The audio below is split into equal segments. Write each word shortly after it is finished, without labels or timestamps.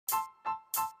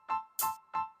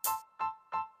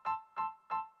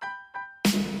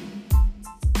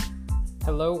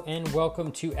Hello and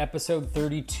welcome to episode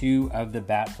 32 of the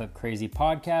Bat Flip Crazy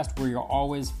podcast, where you'll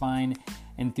always find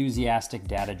enthusiastic,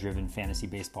 data-driven fantasy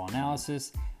baseball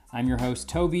analysis. I'm your host,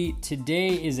 Toby. Today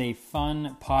is a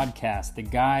fun podcast. The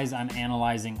guys I'm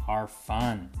analyzing are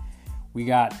fun. We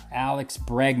got Alex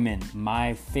Bregman,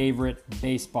 my favorite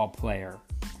baseball player.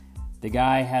 The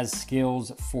guy has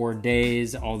skills for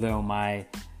days, although my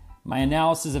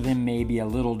analysis of him may be a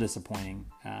little disappointing.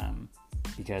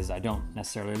 Because I don't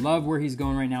necessarily love where he's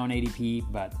going right now in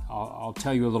ADP, but I'll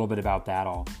tell you a little bit about that.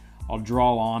 I'll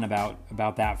draw on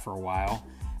about that for a while.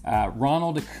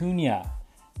 Ronald Acuna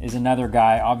is another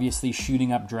guy, obviously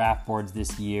shooting up draft boards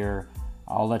this year.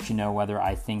 I'll let you know whether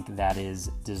I think that is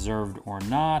deserved or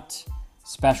not.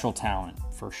 Special talent,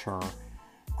 for sure.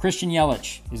 Christian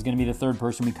Yelich is going to be the third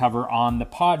person we cover on the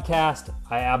podcast.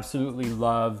 I absolutely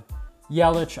love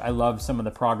Yelich. I love some of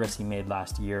the progress he made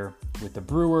last year with the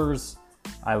Brewers.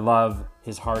 I love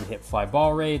his hard hit fly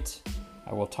ball rate.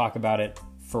 I will talk about it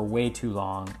for way too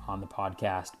long on the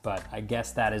podcast, but I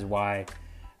guess that is why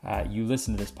you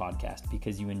listen to this podcast,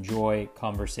 because you enjoy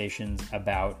conversations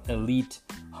about elite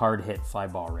hard hit fly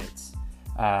ball rates.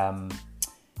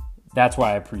 That's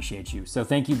why I appreciate you. So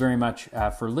thank you very much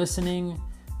for listening.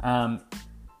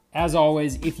 As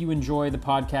always, if you enjoy the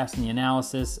podcast and the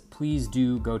analysis, please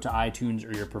do go to iTunes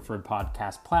or your preferred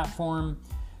podcast platform.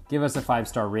 Give us a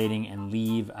 5-star rating and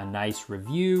leave a nice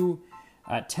review.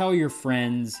 Tell your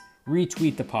friends,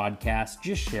 retweet the podcast,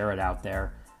 just share it out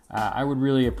there. I would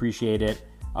really appreciate it.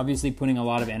 Obviously putting a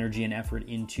lot of energy and effort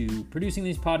into producing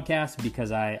these podcasts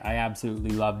because I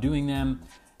absolutely love doing them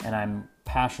and I'm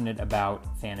passionate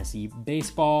about fantasy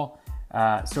baseball.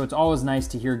 So it's always nice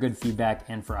to hear good feedback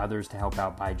and for others to help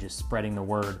out by just spreading the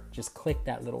word. Just click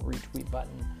that little retweet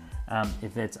button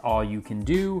if that's all you can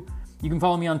do. You can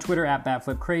follow me on Twitter at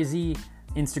BatFlipCrazy,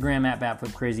 Instagram at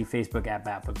BatFlipCrazy, Facebook at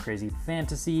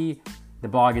BatFlipCrazyFantasy. The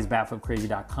blog is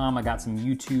batflipcrazy.com. I got some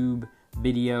YouTube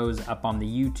videos up on the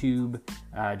YouTube.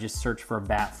 Just search for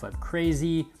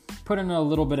BatFlipCrazy. Put in a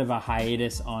little bit of a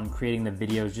hiatus on creating the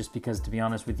videos just because, to be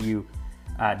honest with you,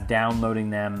 downloading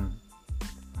them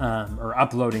or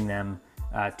uploading them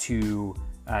to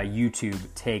YouTube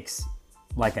takes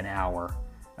like an hour.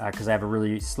 Because I have a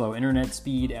really slow internet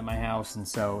speed at my house, and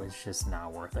so it's just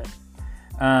not worth it.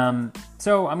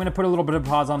 So I'm going to put a little bit of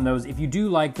pause on those. If you do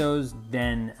like those,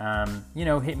 then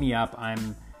hit me up.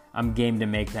 I'm game to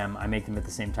make them. I make them at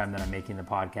the same time that I'm making the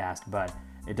podcast, but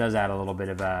it does add a little bit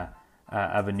of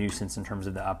a nuisance in terms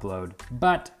of the upload.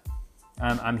 But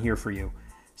I'm here for you.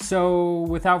 So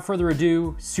without further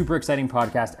ado, super exciting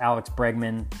podcast. Alex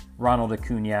Bregman, Ronald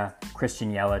Acuna,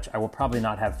 Christian Yelich. I will probably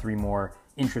not have three more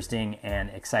interesting and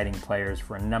exciting players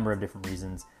for a number of different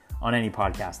reasons on any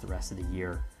podcast the rest of the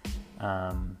year.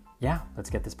 Let's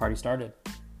get this party started.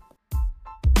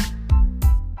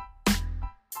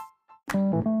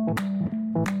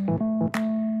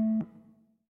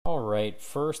 All right,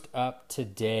 first up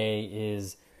today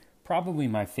is probably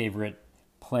my favorite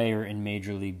player in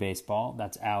Major League Baseball.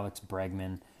 That's Alex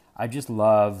Bregman. I just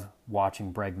love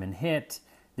watching Bregman hit,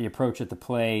 the approach at the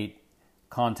plate,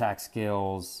 contact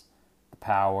skills,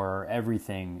 power,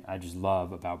 everything I just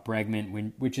love about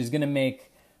Bregman, which is going to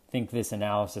make, I think, this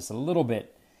analysis a little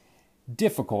bit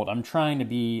difficult. I'm trying to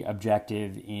be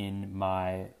objective in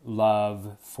my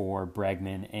love for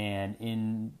Bregman and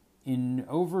in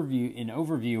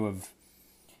overview of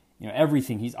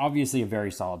everything. He's obviously a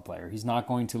very solid player. He's not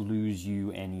going to lose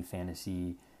you any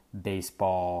fantasy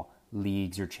baseball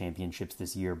leagues or championships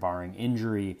this year, barring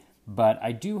injury. But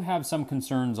I do have some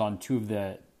concerns on two of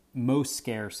the most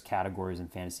scarce categories in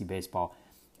fantasy baseball,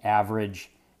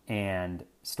 average and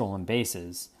stolen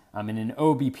bases. In an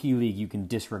OBP league, you can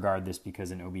disregard this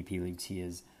because in OBP leagues he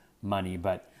is money.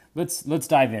 But let's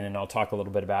dive in, and I'll talk a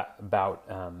little bit about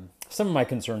some of my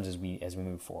concerns as we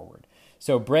move forward.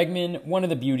 So Bregman, one of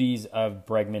the beauties of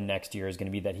Bregman next year is going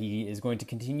to be that he is going to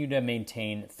continue to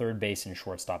maintain third base and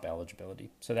shortstop eligibility.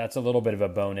 So that's a little bit of a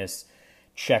bonus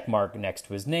check mark next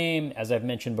to his name. As I've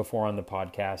mentioned before on the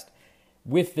podcast,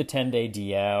 with the 10-day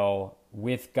DL,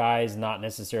 with guys not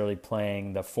necessarily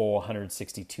playing the full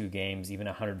 162 games, even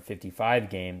 155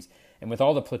 games, and with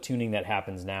all the platooning that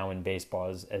happens now in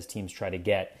baseball as teams try to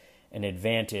get an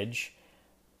advantage,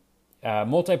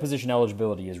 multi-position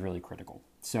eligibility is really critical.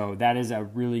 So that is a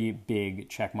really big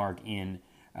check mark in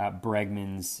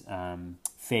Bregman's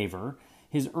favor.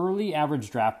 His early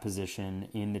average draft position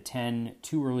in the 10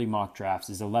 too early mock drafts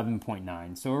is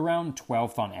 11.9, so around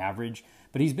 12th on average.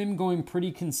 But he's been going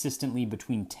pretty consistently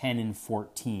between 10 and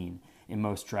 14 in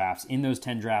most drafts. In those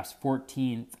 10 drafts,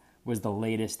 14th was the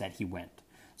latest that he went.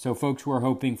 So folks who are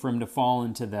hoping for him to fall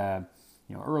into the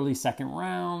early second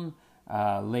round,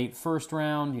 late first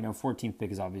round. 14th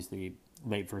pick is obviously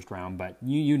late first round, but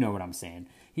you know what I'm saying.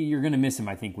 You're going to miss him,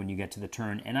 I think, when you get to the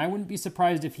turn. And I wouldn't be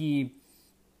surprised if he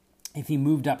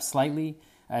moved up slightly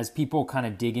as people kind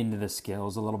of dig into the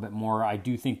skills a little bit more. I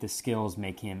do think the skills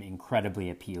make him incredibly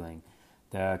appealing.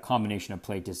 The combination of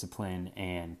plate discipline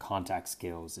and contact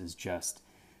skills is just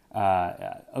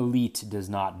elite, does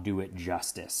not do it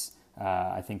justice.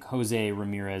 I think Jose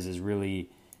Ramirez is really,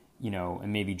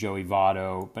 and maybe Joey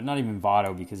Votto, but not even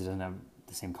Votto because he doesn't have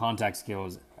the same contact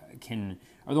skills,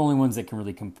 are the only ones that can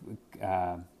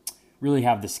really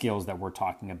have the skills that we're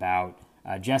talking about.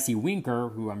 Jesse Winker,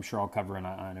 who I'm sure I'll cover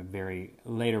on a very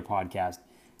later podcast,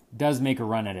 does make a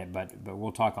run at it, but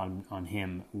we'll talk on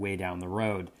him way down the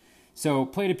road. So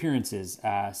plate appearances,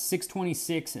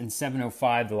 626 and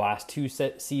 705 the last two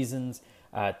seasons,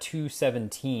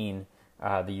 217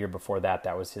 the year before that.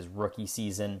 That was his rookie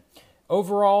season.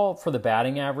 Overall, for the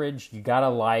batting average, you got to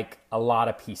like a lot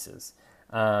of pieces.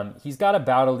 He's got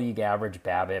about a league average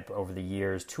BABIP over the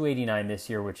years, 289 this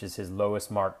year, which is his lowest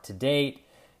mark to date.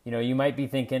 You might be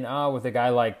thinking, with a guy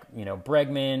like,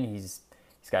 Bregman, he's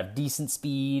got decent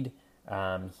speed.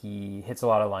 He hits a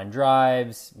lot of line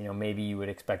drives. Maybe you would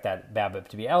expect that BABIP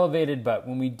to be elevated, but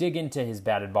when we dig into his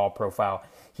batted ball profile,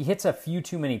 he hits a few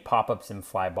too many pop-ups and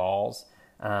fly balls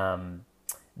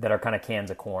that are kind of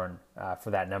cans of corn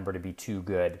for that number to be too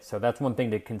good. So that's one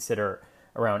thing to consider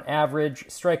around average.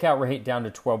 Strikeout rate down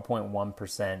to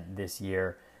 12.1% this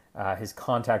year. His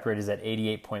contact rate is at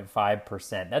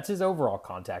 88.5%. That's his overall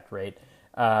contact rate.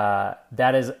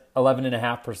 That is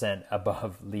 11.5%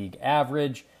 above league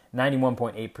average,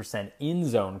 91.8%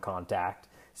 in-zone contact.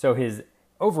 So his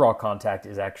overall contact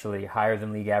is actually higher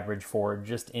than league average for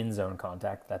just in-zone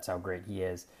contact. That's how great he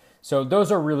is. So those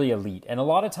are really elite. And a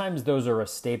lot of times those are a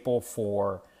staple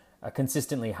for a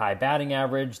consistently high batting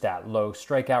average, that low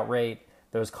strikeout rate,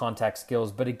 those contact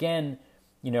skills. But again,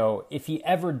 if he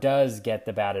ever does get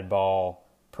the batted ball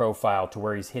profile to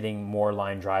where he's hitting more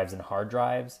line drives and hard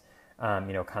drives,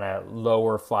 kind of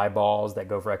lower fly balls that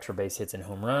go for extra base hits and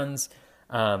home runs,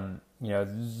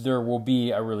 there will be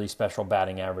a really special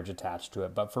batting average attached to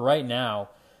it. But for right now,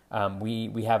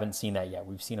 we haven't seen that yet.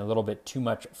 We've seen a little bit too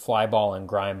much fly ball and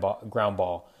ground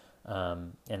ball,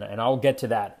 and I'll get to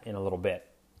that in a little bit.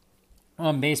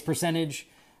 On base percentage,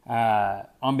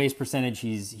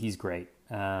 he's great.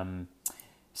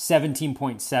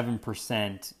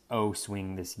 17.7% O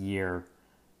swing this year,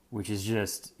 which is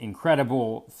just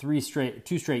incredible.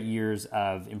 Two straight years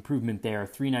of improvement there.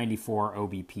 394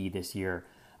 OBP this year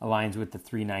aligns with the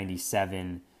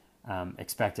 397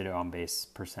 expected on-base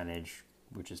percentage,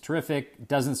 which is terrific.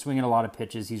 Doesn't swing at a lot of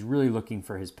pitches. He's really looking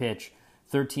for his pitch.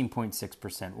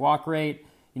 13.6% walk rate.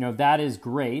 That is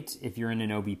great if you're in an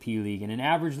OBP league. In an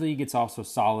average league, it's also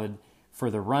solid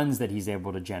for the runs that he's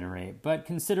able to generate. But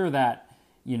consider that,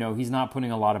 he's not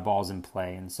putting a lot of balls in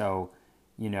play. And so,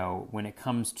 when it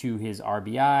comes to his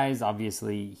RBIs,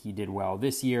 obviously he did well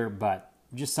this year, but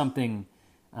just something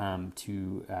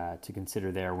to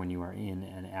consider there when you are in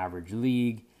an average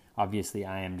league. Obviously,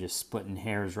 I am just splitting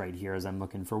hairs right here as I'm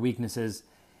looking for weaknesses.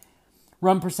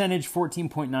 Run percentage,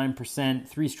 14.9%,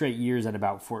 3 straight years at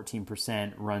about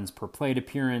 14%. Runs per plate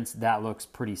appearance, that looks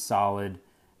pretty solid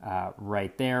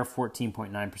right there.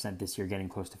 14.9% this year, getting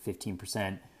close to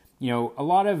 15%. Not a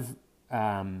lot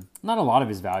of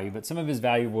his value, but some of his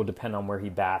value will depend on where he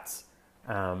bats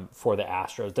for the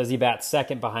Astros. Does he bat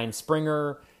second behind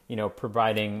Springer,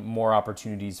 providing more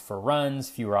opportunities for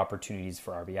runs, fewer opportunities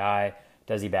for RBI?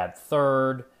 Does he bat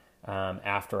third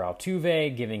after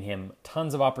Altuve, giving him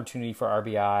tons of opportunity for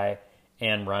RBI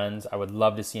and runs? I would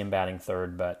love to see him batting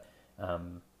third, but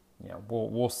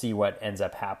we'll see what ends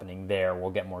up happening there. We'll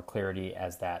get more clarity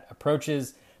as that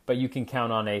approaches, but you can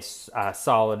count on a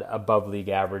solid above league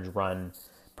average run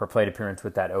per plate appearance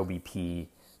with that OBP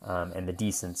and the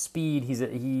decent speed.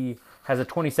 He has a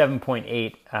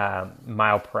 27.8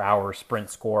 mile per hour sprint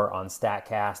score on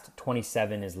StatCast.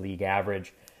 27 is league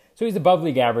average. So he's above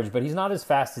league average, but he's not as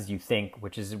fast as you think,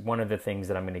 which is one of the things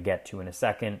that I'm going to get to in a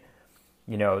second.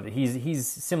 He's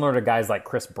similar to guys like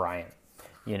Chris Bryant,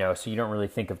 so you don't really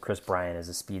think of Chris Bryant as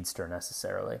a speedster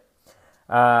necessarily.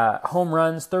 Home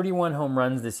runs, 31 home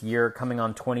runs this year, coming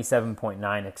on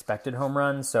 27.9 expected home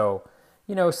runs. So,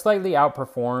 slightly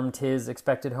outperformed his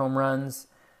expected home runs,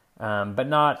 but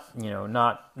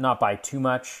not by too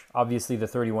much. Obviously, the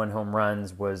 31 home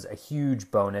runs was a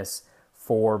huge bonus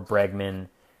for Bregman.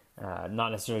 Not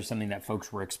necessarily something that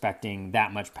folks were expecting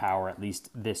that much power, at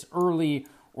least this early,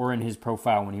 or in his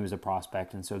profile when he was a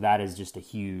prospect. And so that is just a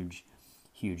huge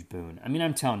boon. I mean,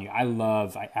 I'm telling you, I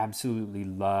absolutely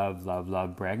love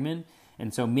Bregman.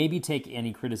 And so maybe take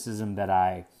any criticism that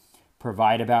I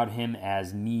provide about him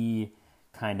as me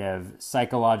kind of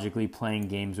psychologically playing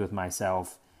games with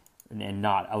myself and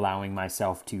not allowing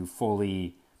myself to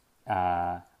fully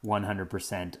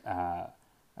 100%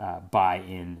 buy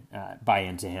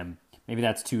into him. Maybe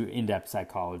that's too in-depth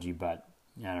psychology, but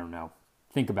I don't know.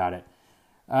 Think about it.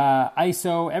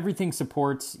 ISO, everything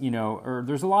supports, or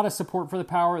there's a lot of support for the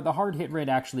power. The hard hit rate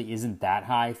actually isn't that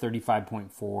high,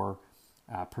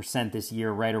 35.4% this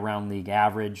year, right around league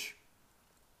average.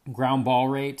 Ground ball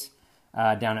rate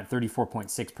down at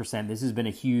 34.6%. This has been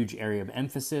a huge area of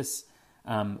emphasis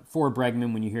for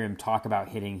Bregman. When you hear him talk about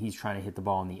hitting, he's trying to hit the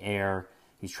ball in the air.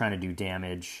 He's trying to do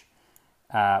damage.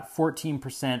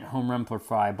 14% home run per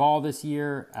fly ball this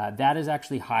year. That is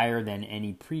actually higher than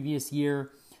any previous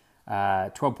year.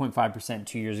 12.5%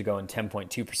 2 years ago and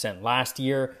 10.2% last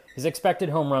year. His expected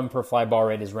home run per fly ball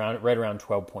rate is right around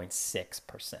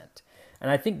 12.6%.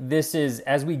 And I think this is,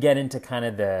 as we get into kind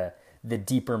of the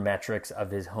deeper metrics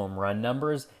of his home run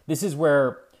numbers, this is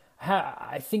where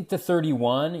I think the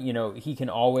 31, he can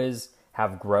always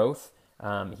have growth.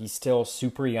 He's still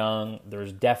super young.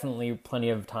 There's definitely plenty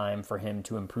of time for him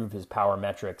to improve his power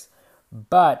metrics.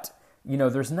 But,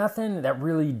 there's nothing that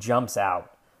really jumps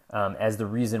out as the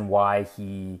reason why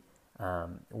he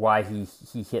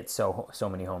hit so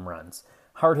many home runs.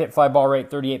 Hard hit fly ball rate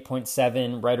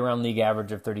 38.7, right around league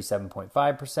average of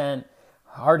 37.5%.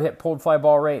 Hard hit pulled fly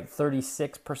ball rate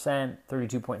 36%,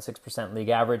 32.6% league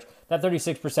average. That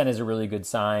 36% is a really good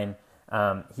sign.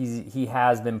 He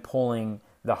has been pulling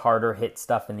the harder hit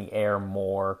stuff in the air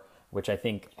more, which I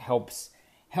think helps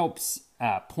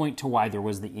point to why there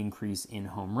was the increase in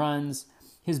home runs.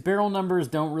 His barrel numbers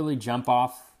don't really jump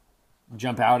out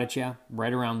at you,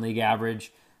 right around league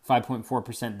average.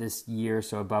 5.4% this year,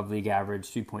 so above league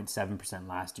average. 3.7%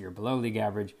 last year, below league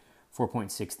average.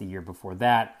 4.6 the year before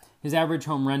that. His average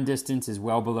home run distance is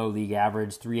well below league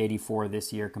average. 384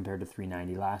 this year compared to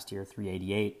 390 last year,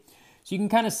 388. So you can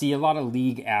kind of see a lot of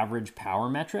league average power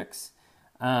metrics,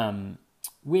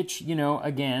 which,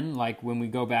 again, like when we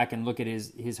go back and look at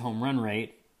his home run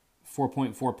rate,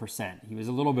 4.4%. He was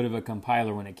a little bit of a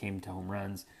compiler when it came to home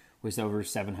runs, with over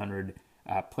 700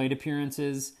 plate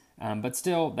appearances. But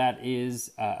still, that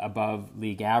is above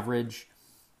league average.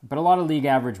 But a lot of league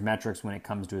average metrics when it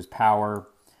comes to his power.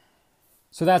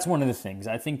 So that's one of the things.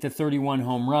 I think the 31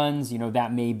 home runs,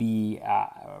 that may be,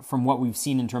 from what we've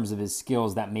seen in terms of his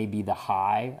skills, that may be the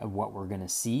high of what we're going to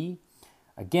see.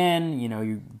 Again,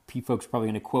 you folks are probably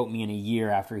going to quote me in a year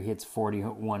after he hits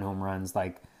 41 home runs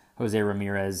like Jose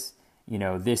Ramirez,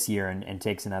 this year and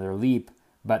takes another leap.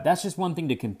 But that's just one thing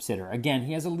to consider. Again,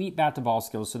 he has elite bat-to-ball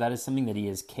skills, so that is something that he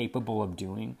is capable of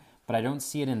doing. But I don't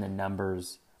see it in the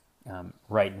numbers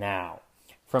right now.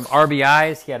 From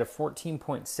RBIs, he had a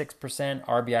 14.6%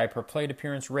 RBI per plate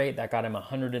appearance rate. That got him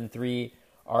 103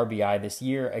 RBI this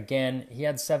year. Again, he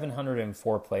had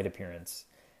 704 plate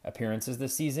appearances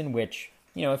this season, which,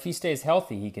 if he stays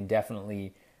healthy, he can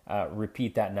definitely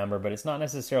repeat that number. But it's not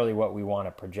necessarily what we want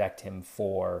to project him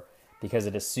for because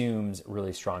it assumes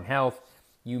really strong health.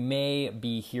 You may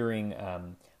be hearing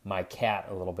my cat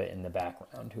a little bit in the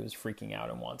background who is freaking out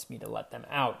and wants me to let them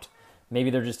out. Maybe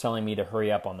they're just telling me to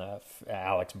hurry up on the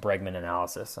Alex Bregman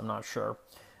analysis. I'm not sure.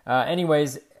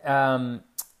 Anyways,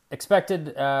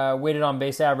 expected weighted on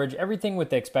base average, everything with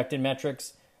the expected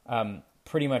metrics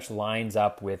pretty much lines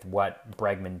up with what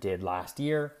Bregman did last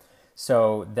year.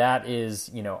 So that is,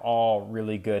 all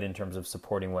really good in terms of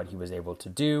supporting what he was able to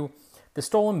do. The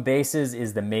stolen bases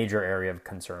is the major area of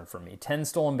concern for me. 10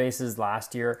 stolen bases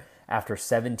last year after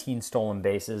 17 stolen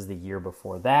bases the year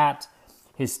before that.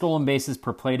 His stolen bases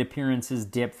per plate appearances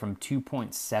dipped from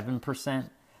 2.7%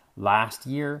 last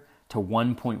year to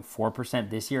 1.4%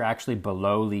 this year, actually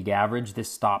below league average.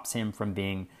 This stops him from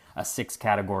being a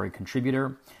 6-category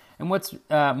contributor. And what's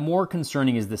more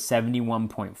concerning is the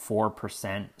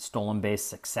 71.4% stolen base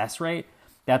success rate.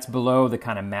 That's below the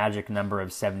kind of magic number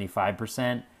of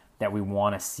 75% that we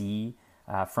want to see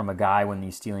from a guy when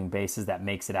he's stealing bases that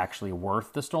makes it actually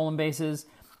worth the stolen bases.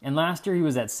 And last year he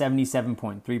was at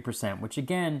 77.3%, which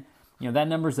again, that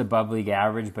number's above league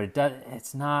average, but it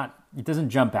doesn't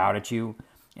jump out at you.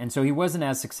 And so he wasn't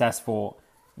as successful,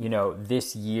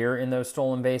 this year in those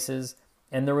stolen bases.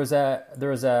 And there was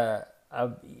a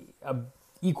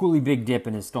equally big dip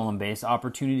in his stolen base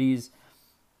opportunities.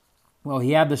 Well,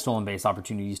 he had the stolen base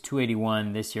opportunities,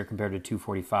 281 this year compared to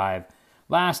 245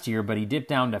 last year, but he dipped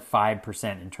down to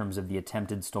 5% in terms of the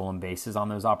attempted stolen bases on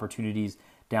those opportunities,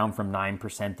 down from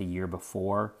 9% the year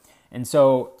before. And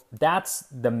so that's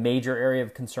the major area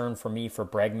of concern for me for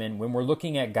Bregman. When we're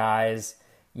looking at guys,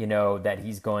 that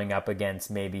he's going up against,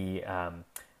 maybe,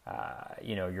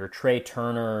 your Trey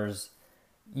Turners,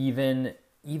 Even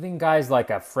guys like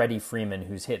a Freddie Freeman,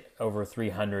 who's hit over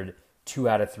 300 2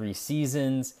 out of 3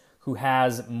 seasons, who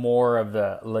has more of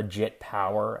the legit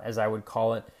power, as I would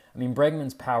call it. I mean,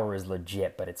 Bregman's power is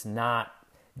legit, but it's not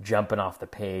jumping off the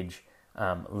page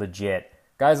legit.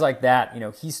 Guys like that,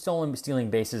 he's stealing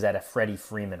bases at a Freddie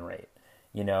Freeman rate,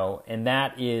 and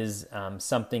that is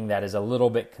something that is a little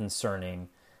bit concerning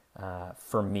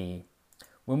for me.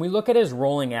 When we look at his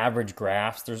rolling average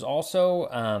graphs, there's also,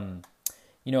 a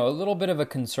little bit of a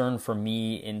concern for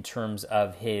me in terms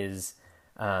of his,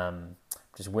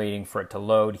 just waiting for it to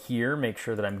load here, make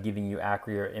sure that I'm giving you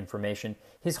accurate information.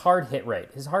 His hard hit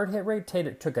rate. His hard hit rate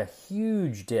took a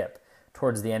huge dip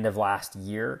towards the end of last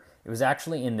year. It was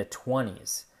actually in the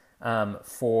 20s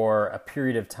for a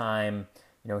period of time.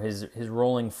 His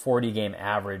rolling 40-game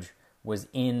average was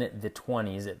in the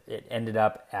 20s. It ended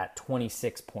up at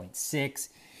 26.6.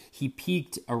 He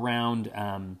peaked around,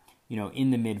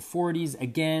 in the mid-40s.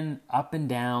 Again, up and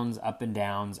downs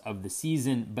of the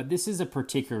season. But this is a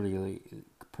particularly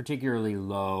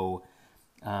low,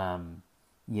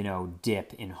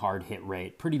 dip in hard hit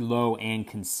rate. Pretty low and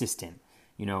consistent,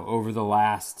 over the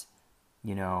last,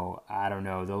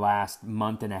 the last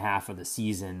month and a half of the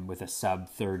season with a sub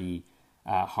 30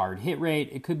 hard hit rate.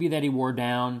 It could be that he wore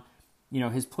down.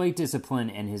 His plate discipline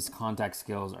and his contact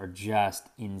skills are just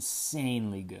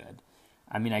insanely good.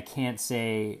 I mean, I can't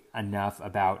say enough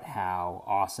about how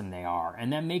awesome they are.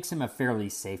 And that makes him a fairly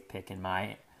safe pick in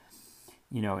my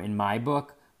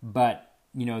book. But,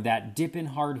 that dip in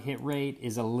hard hit rate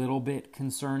is a little bit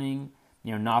concerning,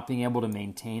 not being able to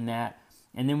maintain that.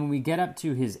 And then when we get up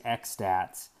to his X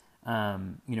stats,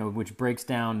 which breaks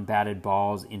down batted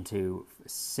balls into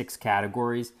 6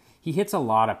 categories, he hits a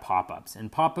lot of pop-ups.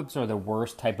 And pop-ups are the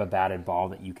worst type of batted ball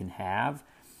that you can have.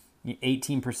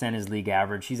 18% is league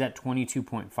average. He's at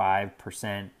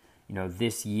 22.5%,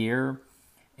 this year.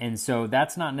 And so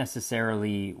that's not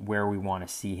necessarily where we want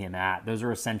to see him at. Those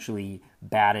are essentially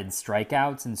batted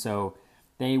strikeouts. And so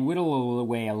they whittle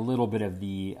away a little bit of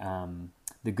the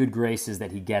good graces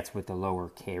that he gets with the lower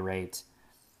K rate.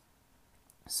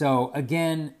 So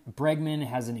again, Bregman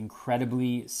has an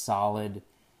incredibly solid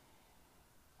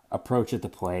approach at the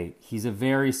plate. He's a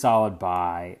very solid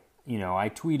buy. I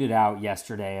tweeted out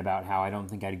yesterday about how I don't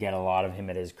think I'd get a lot of him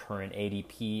at his current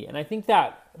ADP, and I think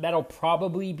that'll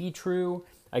probably be true.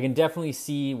 I can definitely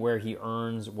see where he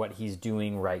earns what he's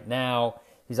doing right now.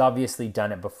 He's obviously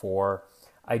done it before.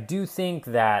 I do think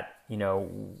that,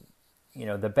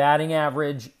 the batting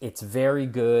average, it's very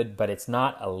good, but it's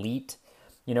not elite.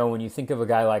 When you think of a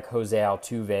guy like Jose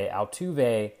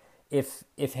Altuve,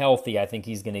 if healthy, I think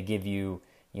he's going to give you,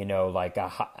 like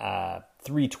a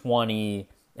 320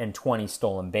 and 20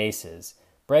 stolen bases.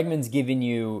 Bregman's giving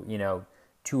you,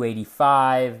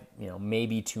 285,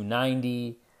 maybe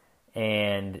 290,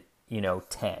 and,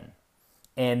 10.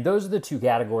 And those are the 2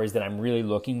 categories that I'm really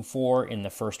looking for in the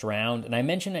first round. And I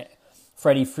mentioned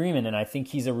Freddie Freeman, and I think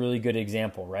he's a really good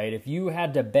example, right? If you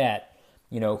had to bet,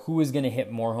 who is going to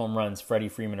hit more home runs, Freddie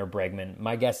Freeman or Bregman,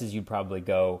 my guess is you'd probably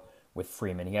go with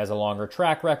Freeman. He has a longer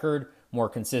track record, more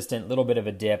consistent, little bit of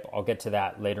a dip. I'll get to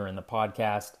that later in the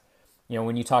podcast.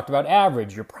 When you talked about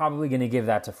average, you're probably going to give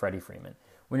that to Freddie Freeman.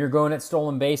 When you're going at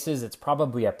stolen bases, it's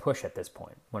probably a push at this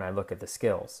point when I look at the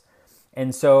skills.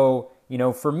 And so,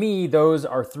 for me, those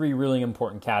are 3 really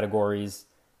important categories.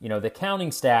 The counting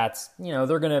stats,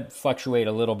 they're going to fluctuate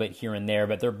a little bit here and there,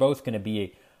 but they're both going to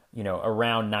be,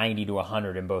 around 90 to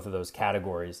 100 in both of those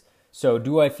categories. So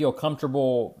do I feel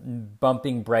comfortable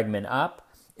bumping Bregman up?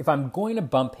 If I'm going to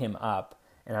bump him up,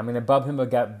 and I'm going to bump him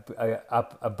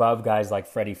up above guys like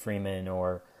Freddie Freeman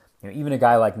or even a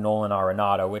guy like Nolan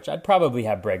Arenado, which I'd probably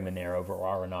have Bregman there over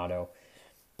Arenado.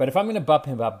 But if I'm going to bump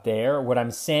him up there, what I'm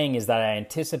saying is that I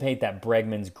anticipate that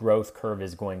Bregman's growth curve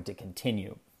is going to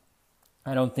continue.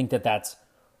 I don't think that that's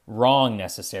wrong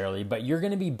necessarily, but you're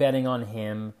going to be betting on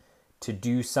him to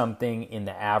do something in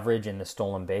the average and the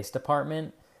stolen base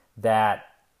department that,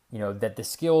 that the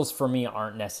skills for me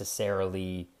aren't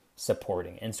necessarily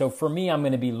supporting. And so for me, I'm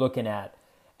going to be looking at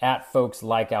folks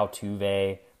like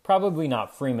Altuve, probably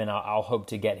not Freeman. I'll hope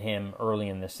to get him early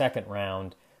in the second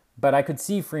round, but I could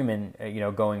see Freeman,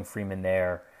 going Freeman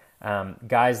there.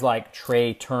 Guys like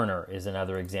Trey Turner is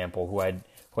another example who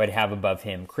I'd have above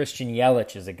him. Christian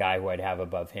Yelich is a guy who I'd have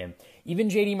above him. Even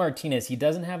JD Martinez, he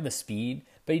doesn't have the speed,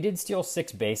 but he did steal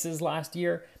 6 bases last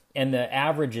year, and the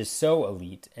average is so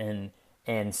elite and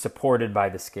supported by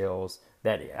the skills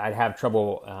that I'd have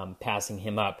trouble passing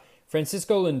him up.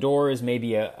 Francisco Lindor is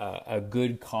maybe a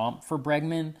good comp for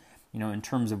Bregman, in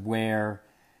terms of where,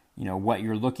 what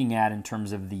you're looking at in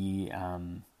terms of the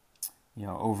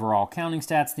overall counting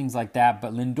stats, things like that.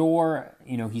 But Lindor,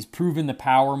 he's proven the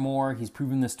power more. He's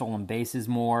proven the stolen bases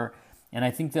more. And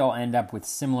I think they'll end up with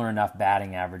similar enough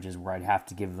batting averages where I'd have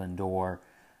to give Lindor,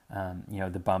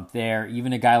 the bump there.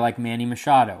 Even a guy like Manny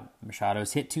Machado.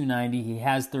 Machado's hit 290. He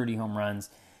has 30 home runs.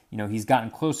 He's gotten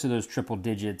close to those triple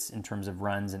digits in terms of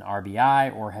runs and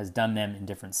RBI, or has done them in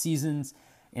different seasons.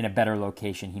 In a better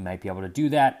location, he might be able to do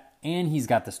that. And he's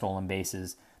got the stolen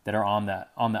bases that are on the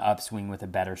upswing with a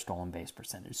better stolen base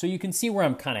percentage. So you can see where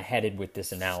I'm kind of headed with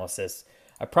this analysis.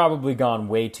 I've probably gone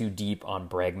way too deep on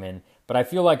Bregman, but I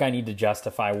feel like I need to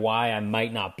justify why I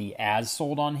might not be as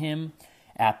sold on him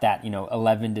at that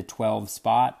 11 to 12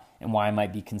 spot, and why I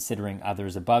might be considering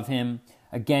others above him.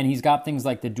 Again, he's got things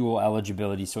like the dual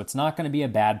eligibility, so it's not going to be a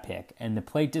bad pick. And the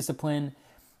plate discipline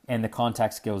and the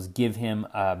contact skills give him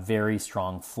a very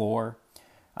strong floor.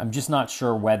 I'm just not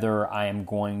sure whether I am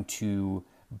going to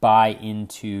buy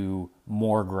into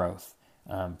more growth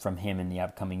from him in the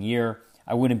upcoming year.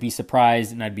 I wouldn't be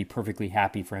surprised, and I'd be perfectly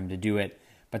happy for him to do it.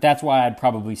 But that's why I'd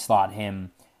probably slot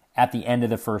him at the end of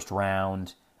the first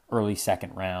round, early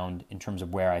second round, in terms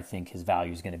of where I think his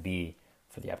value is going to be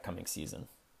for the upcoming season.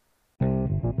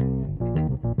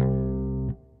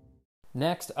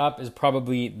 Next up is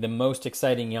probably the most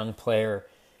exciting young player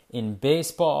in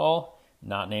baseball,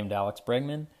 not named Alex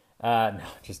Bregman. No,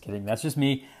 just kidding. That's just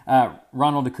me.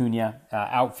 Ronald Acuna,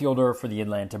 outfielder for the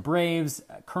Atlanta Braves,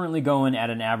 currently going at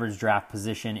an average draft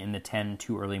position in the 10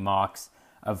 too early mocks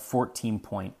of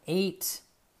 14.8.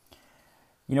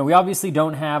 We obviously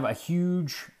don't have a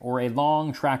huge or a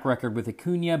long track record with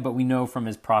Acuna, but we know from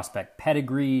his prospect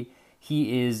pedigree,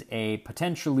 he is a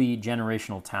potentially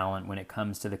generational talent when it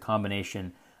comes to the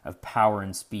combination of power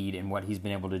and speed and what he's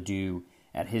been able to do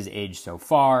at his age so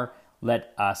far.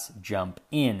 Let us jump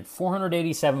in.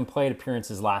 487 plate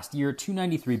appearances last year,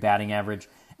 293 batting average.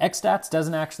 Xstats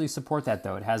doesn't actually support that,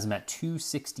 though. It has him at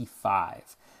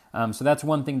 265. So that's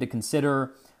one thing to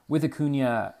consider. With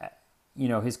Acuna,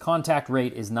 his contact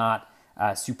rate is not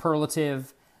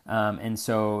superlative, and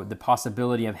so the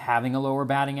possibility of having a lower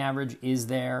batting average is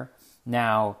there.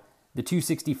 Now, the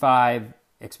 265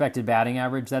 expected batting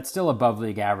average, that's still above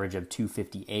league average of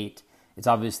 258. It's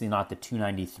obviously not the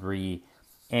 293.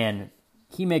 And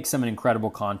he makes some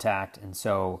incredible contact. And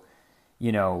so,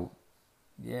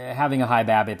 having a high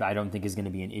BABIP, I don't think is going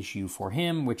to be an issue for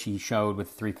him, which he showed with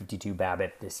 352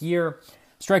 BABIP this year.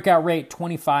 Strikeout rate,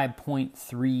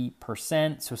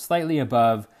 25.3%, so slightly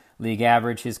above league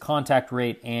average. His contact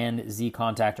rate and Z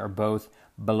contact are both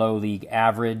below league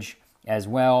average as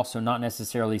well, so not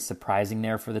necessarily surprising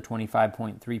there for the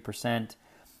 25.3%.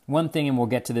 One thing, and we'll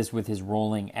get to this with his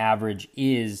rolling average,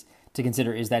 is to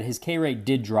consider is that his K rate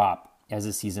did drop as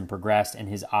the season progressed, and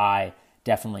his eye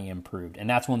definitely improved. And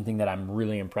that's one thing that I'm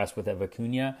really impressed with of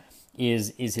Acuna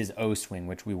is his O swing,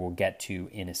 which we will get to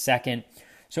in a second.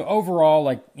 So overall,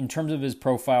 in terms of his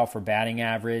profile for batting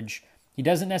average, he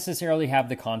doesn't necessarily have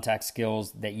the contact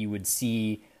skills that you would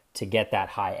see to get that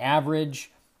high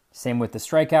average. Same with the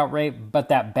strikeout rate, but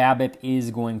that BABIP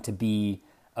is going to be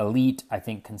elite, I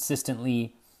think,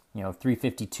 consistently.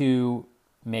 352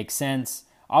 makes sense.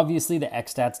 Obviously, the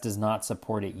Xstats does not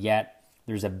support it yet.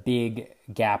 There's a big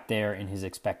gap there in his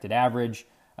expected average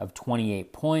of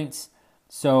 28 points.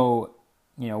 So,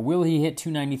 will he hit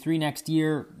 293 next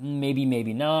year? Maybe,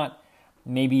 maybe not.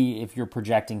 Maybe if you're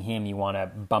projecting him, you want to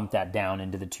bump that down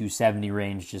into the 270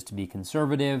 range just to be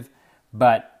conservative.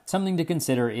 But something to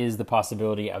consider is the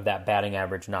possibility of that batting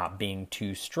average not being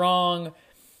too strong.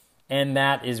 And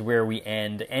that is where we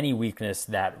end any weakness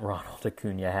that Ronald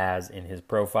Acuna has in his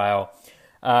profile.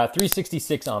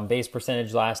 366 on base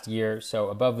percentage last year, so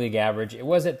above league average. It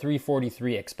was at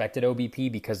 343 expected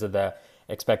OBP because of the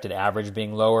expected average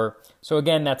being lower. So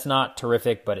again, that's not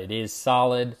terrific, but it is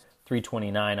solid.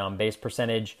 329 on base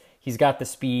percentage. He's got the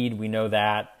speed, we know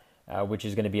that, which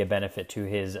is going to be a benefit to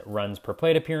his runs per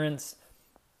plate appearance.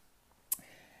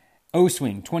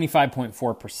 O-swing,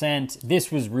 25.4%.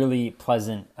 This was really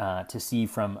pleasant to see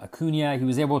from Acuna. He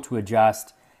was able to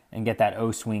adjust and get that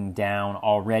O-swing down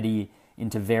already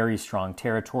into very strong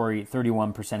territory.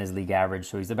 31% is league average,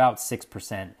 so he's about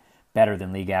 6% better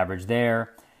than league average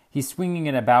there. He's swinging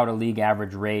at about a league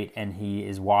average rate, and he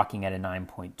is walking at a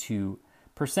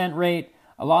 9.2% rate.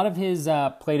 A lot of his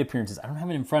plate appearances, I don't have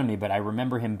it in front of me, but I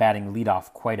remember him batting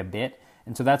leadoff quite a bit.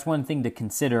 And so that's one thing to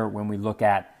consider when we look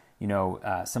at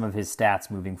some of his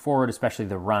stats moving forward, especially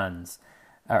the runs,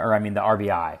 the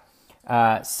RBI.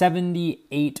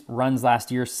 78 runs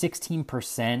last year,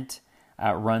 16%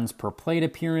 runs per plate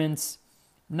appearance.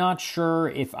 Not sure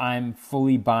if I'm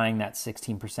fully buying that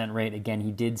 16% rate. Again,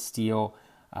 he did steal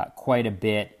quite a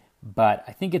bit, but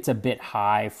I think it's a bit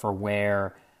high for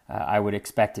where I would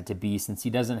expect it to be, since he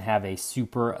doesn't have a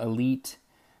super elite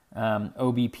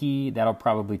OBP. That'll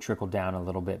probably trickle down a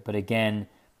little bit, but again,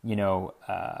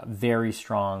 very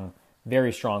strong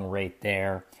rate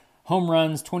there. Home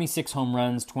runs, 26 home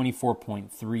runs,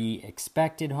 24.3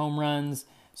 expected home runs.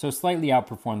 So slightly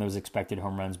outperform those expected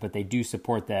home runs, but they do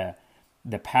support the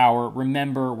power.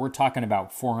 Remember, we're talking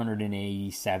about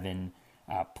 487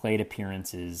 plate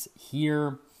appearances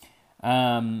here.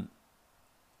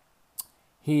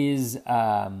 His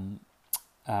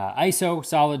ISO,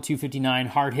 solid 259.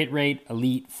 Hard hit rate,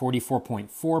 elite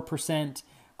 44.4%.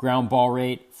 Ground ball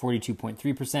rate,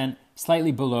 42.3%.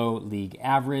 Slightly below league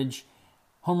average.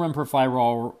 Home run per fly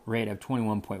ball rate of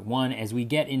 21.1. As we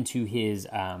get into his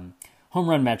home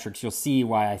run metrics, you'll see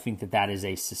why I think that is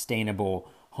a sustainable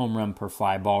home run per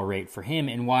fly ball rate for him,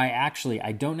 and why actually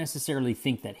I don't necessarily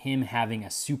think that him having a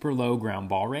super low ground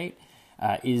ball rate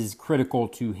is critical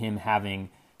to him having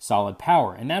solid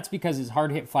power. And that's because his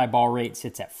hard hit fly ball rate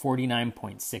sits at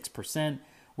 49.6%,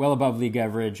 well above league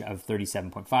average of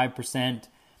 37.5%.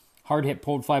 Hard hit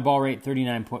pulled fly ball rate,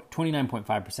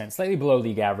 29.5%, slightly below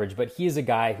league average, but he is a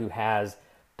guy who has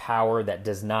power that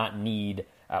does not need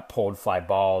pulled fly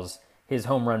balls. His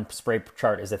home run spray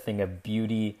chart is a thing of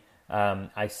beauty.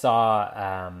 I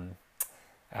saw,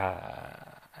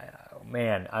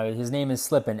 his name is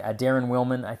slipping. Darren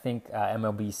Willman, I think,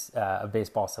 MLB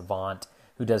Baseball Savant,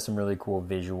 who does some really cool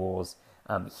visuals.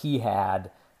 He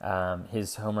had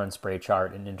his home run spray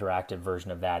chart, an interactive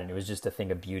version of that, and it was just a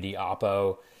thing of beauty.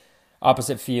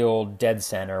 Opposite field, dead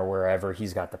center, wherever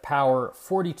he's got the power.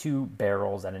 42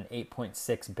 barrels at an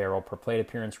 8.6 barrel per plate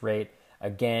appearance rate.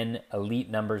 Again, elite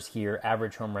numbers here.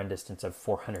 Average home run distance of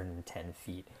 410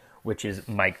 feet, which is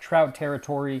Mike Trout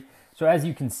territory. So as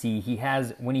you can see,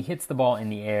 when he hits the ball in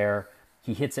the air,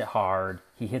 he hits it hard,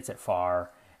 he hits it far,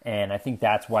 and I think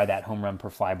that's why that home run per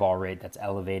fly ball rate that's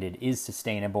elevated is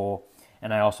sustainable.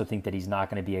 And I also think that he's not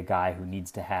going to be a guy who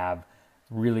needs to have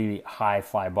really high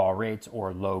fly ball rates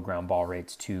or low ground ball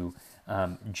rates to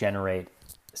generate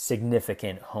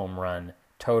significant home run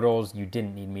totals. You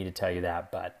didn't need me to tell you that,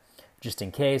 but just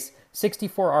in case.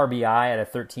 64 RBI at a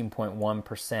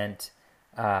 13.1%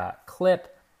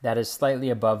 clip. That is slightly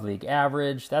above league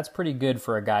average. That's pretty good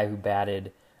for a guy who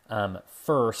batted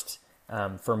first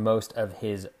for most of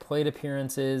his plate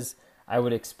appearances. I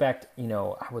would expect,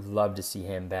 I would love to see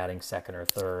him batting second or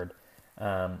third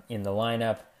in the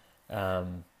lineup. I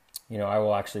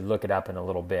will actually look it up in a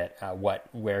little bit,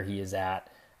 where he is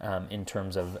at in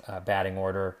terms of batting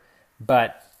order.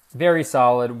 But very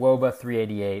solid. WOBA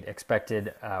 388,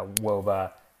 expected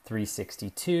WOBA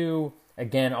 362.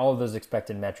 Again, all of those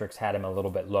expected metrics had him a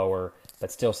little bit lower,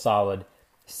 but still solid.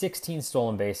 16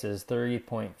 stolen bases,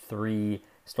 30.3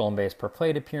 stolen base per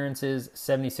plate appearances,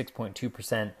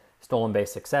 76.2% stolen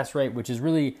base success rate, which is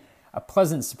really a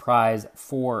pleasant surprise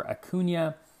for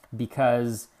Acuna,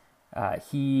 because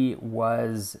he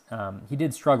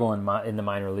did struggle in the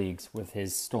minor leagues with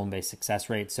his stolen base success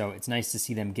rate. So it's nice to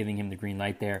see them giving him the green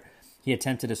light there. He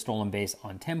attempted a stolen base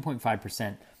on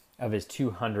 10.5% of his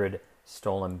 200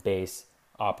 stolen base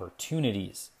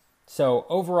opportunities. So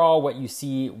overall, what you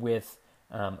see with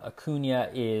Acuna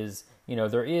is,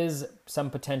 there is some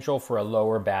potential for a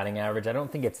lower batting average. I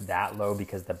don't think it's that low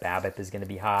because the BABIP is going to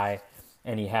be high,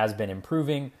 and he has been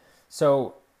improving.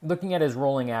 So looking at his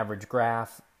rolling average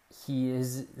graph,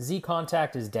 his Z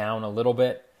contact is down a little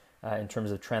bit in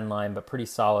terms of trend line, but pretty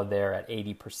solid there at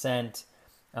 80%.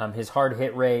 His hard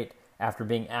hit rate, after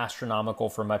being astronomical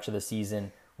for much of the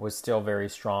season, was still very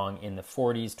strong in the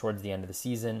 40s towards the end of the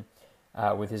season,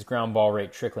 with his ground ball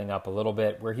rate trickling up a little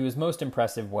bit. Where he was most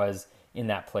impressive was in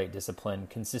that plate discipline,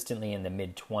 consistently in the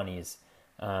mid-20s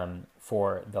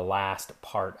for the last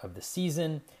part of the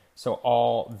season. So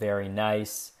all very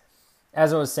nice.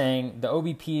 As I was saying, the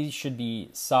OBP should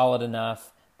be solid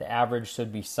enough. The average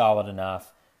should be solid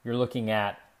enough. You're looking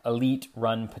at elite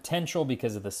run potential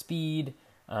because of the speed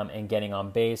and getting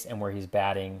on base and where he's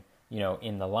batting,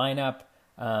 in the lineup.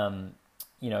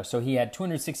 So he had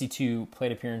 262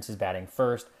 plate appearances batting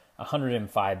first,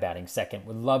 105 batting second.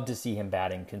 Would love to see him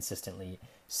batting consistently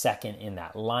second in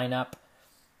that lineup,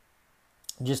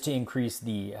 just to increase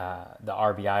the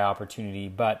RBI opportunity.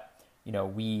 But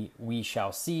we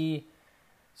shall see.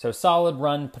 So solid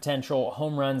run potential.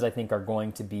 Home runs, I think, are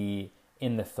going to be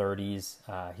in the 30s.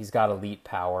 He's got elite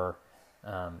power,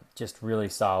 just really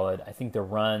solid. I think the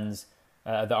runs,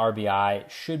 the RBI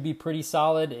should be pretty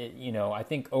solid. I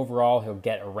think overall he'll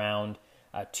get around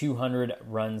 200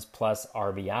 runs plus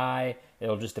RBI.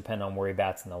 It'll just depend on where he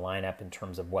bats in the lineup in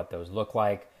terms of what those look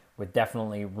like, with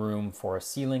definitely room for a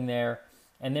ceiling there.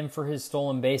 And then for his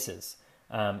stolen bases,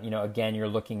 again, you're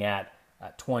looking at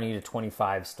 20 to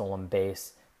 25 stolen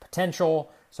base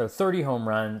potential. So 30 home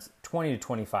runs, 20 to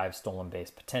 25 stolen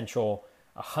base potential,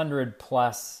 100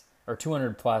 plus or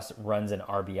 200 plus runs in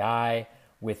RBI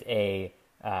with a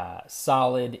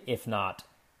solid, if not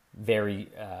very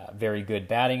good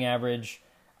batting average.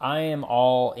 I am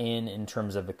all in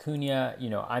terms of Acuna.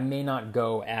 I may not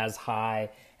go as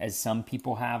high as some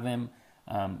people have him,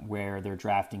 where they're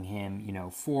drafting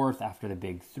him, fourth after the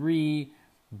big three.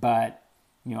 But,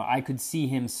 I could see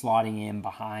him slotting in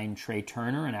behind Trey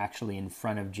Turner and actually in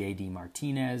front of J.D.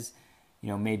 Martinez.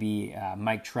 Maybe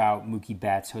Mike Trout, Mookie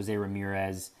Betts, Jose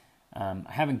Ramirez. I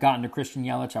haven't gotten to Christian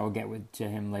Yelich. I will get to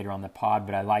him later on the pod,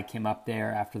 but I like him up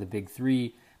there after the big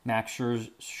three. Max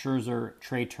Scherzer,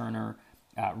 Trey Turner,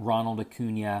 Ronald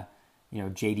Acuna,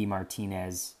 J.D.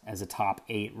 Martinez as a top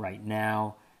 8 right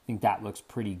now. I think that looks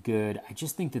pretty good. I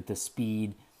just think that the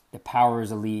speed, the power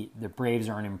is elite. The Braves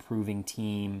are an improving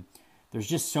team. There's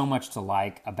just so much to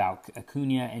like about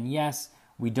Acuna. And yes,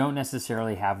 we don't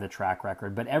necessarily have the track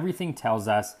record, but everything tells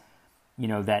us,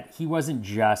 that he wasn't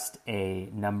just a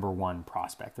number one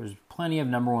prospect. There's plenty of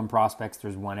number one prospects.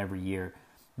 There's one every year.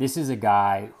 This is a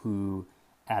guy who,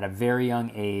 at a very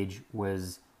young age,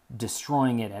 was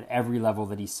destroying it at every level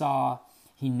that he saw.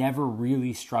 He never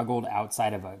really struggled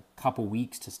outside of a couple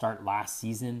weeks to start last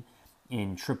season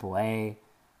in AAA.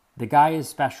 The guy is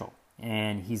special,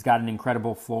 and he's got an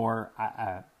incredible floor.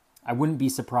 I wouldn't be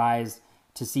surprised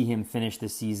to see him finish the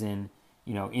season,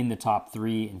 in the top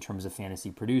 3 in terms of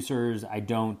fantasy producers. I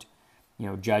don't,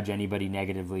 judge anybody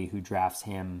negatively who drafts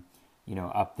him,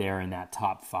 up there in that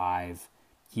top 5.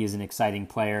 He is an exciting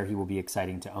player. He will be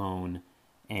exciting to own.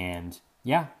 And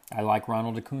yeah, I like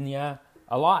Ronald Acuna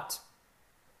a lot.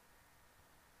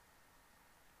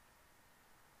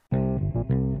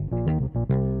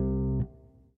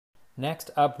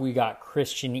 Next up, we got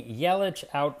Christian Yelich,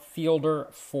 outfielder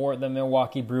for the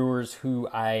Milwaukee Brewers, who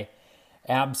I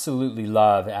absolutely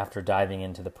love after diving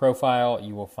into the profile.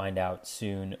 You will find out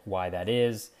soon why that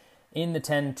is. In the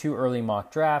 10 too early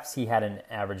mock drafts, he had an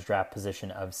average draft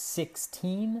position of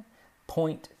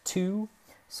 16.2.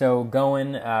 So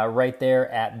going right there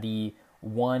at the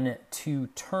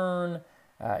 1-2 turn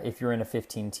if you're in a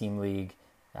 15-team league,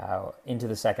 into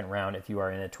the second round if you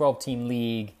are in a 12-team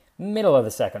league, middle of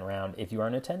the second round if you are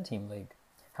in a 10-team league.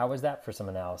 How was that for some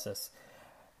analysis?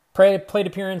 Plate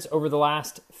appearance over the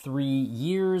last 3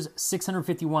 years,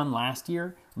 651 last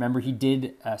year. Remember, he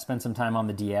did spend some time on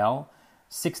the DL.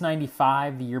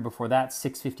 695 the year before that,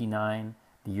 659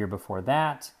 the year before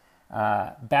that.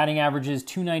 Batting averages,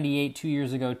 298 2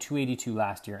 years ago, 282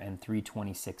 last year, and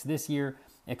 326 this year.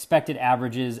 Expected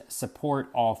averages support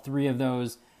all 3 of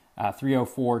those.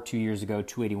 304 2 years ago,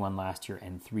 281 last year,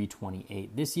 and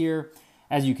 328 this year.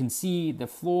 As you can see, the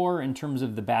floor in terms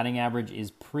of the batting average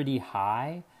is pretty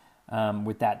high,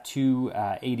 with that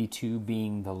 282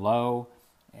 being the low.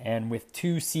 And with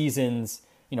 2 seasons,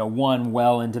 one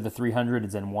well into the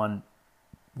 300s and one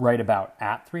right about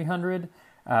at 300,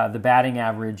 the batting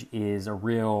average is a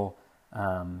real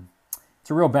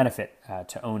benefit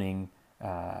to owning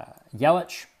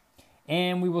Yelich.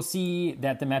 And we will see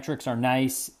that the metrics are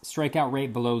nice. Strikeout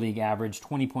rate below league average,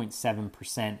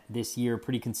 20.7% this year,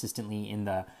 pretty consistently in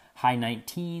the high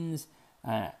 19s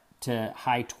to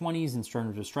high 20s in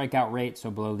terms of strikeout rate, so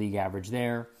below league average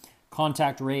there.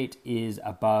 Contact rate is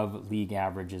above league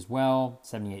average as well,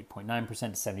 78.9% to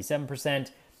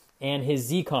 77%. And his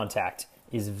Z contact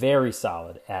is very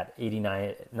solid at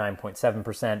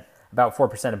 89.7%, about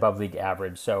 4% above league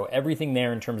average. So everything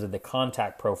there in terms of the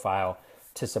contact profile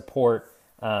to support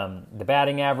the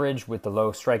batting average with the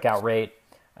low strikeout rate,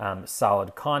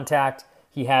 solid contact.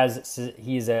 He's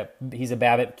a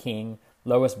BABIP king.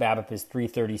 Lowest BABIP is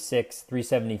 336,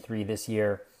 373 this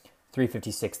year,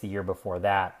 356 the year before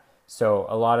that. So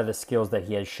a lot of the skills that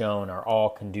he has shown are all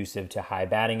conducive to high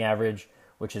batting average,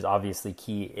 which is obviously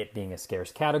key, it being a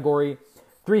scarce category.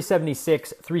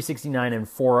 376, 369, and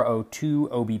 402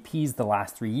 OBPs the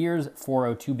last 3 years,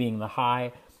 402 being the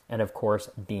high, and of course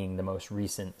being the most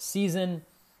recent season.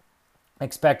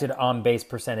 Expected on-base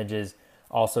percentages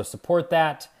also support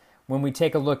that. When we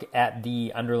take a look at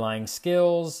the underlying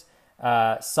skills,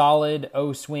 solid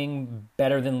O-swing,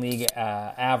 better than league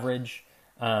average,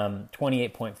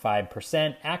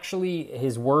 28.5%. Actually,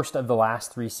 his worst of the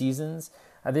last 3 seasons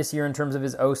this year in terms of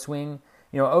his O-swing.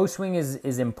 O-swing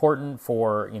is important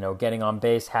for, getting on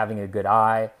base, having a good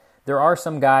eye. There are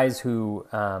some guys who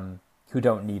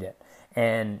don't need it.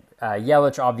 And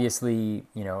Yelich obviously,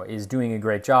 is doing a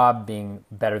great job being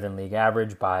better than league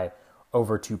average by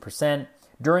over 2%.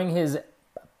 During his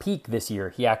peak this year,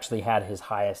 he actually had his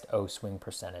highest O swing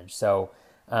percentage. So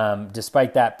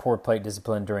despite that poor plate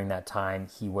discipline during that time,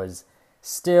 he was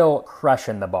still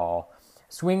crushing the ball.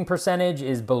 Swing percentage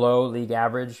is below league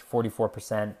average,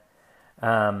 44%.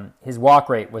 His walk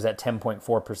rate was at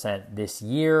 10.4% this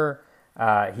year.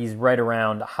 He's right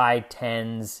around high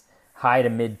 10s, high to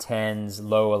mid 10s,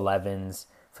 low 11s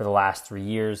for the last 3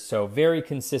 years. So very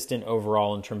consistent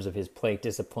overall in terms of his plate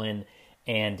discipline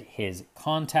and his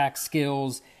contact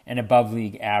skills, and above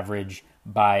league average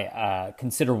by a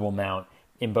considerable amount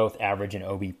in both average and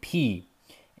OBP.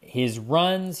 His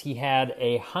runs, he had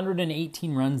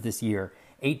 118 runs this year,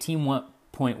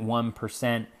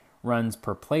 18.1% runs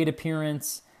per plate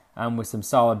appearance, with some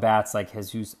solid bats like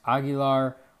Jesus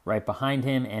Aguilar right behind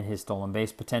him and his stolen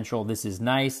base potential. This is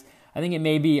nice. I think it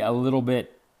may be a little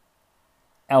bit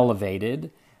elevated,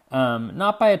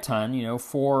 not by a ton,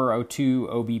 402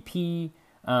 OBP,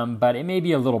 but it may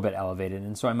be a little bit elevated,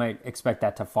 and so I might expect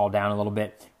that to fall down a little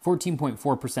bit.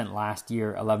 14.4% last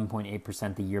year,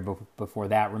 11.8% the year before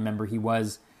that. Remember, he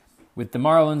was with the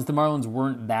Marlins. The Marlins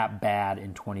weren't that bad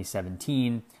in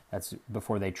 2017. That's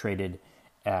before they traded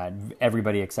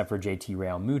everybody except for JT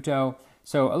Realmuto.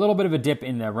 So a little bit of a dip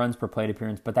in the runs per plate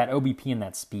appearance, but that OBP and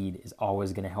that speed is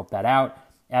always going to help that out,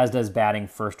 as does batting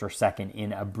first or second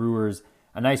in a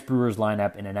nice Brewers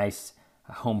lineup in a nice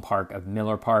home park of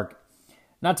Miller Park.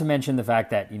 Not to mention the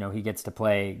fact that he gets to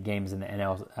play games in the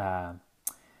NL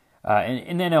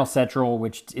in the NL Central,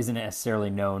 which isn't necessarily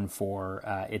known for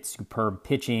its superb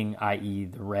pitching, i.e.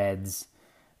 the Reds,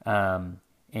 and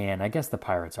I guess the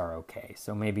Pirates are okay.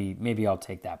 So maybe I'll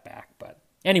take that back. But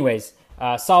anyways,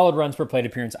 solid runs per plate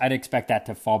appearance. I'd expect that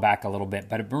to fall back a little bit.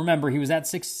 But remember, he was at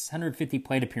 650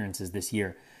 plate appearances this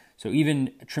year. So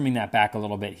even trimming that back a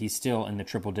little bit, he's still in the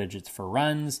triple digits for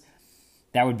runs.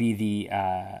 That would be the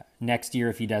next year.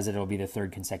 If he does it, it'll be the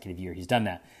third consecutive year he's done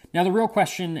that. Now, the real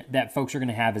question that folks are going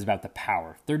to have is about the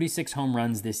power. 36 home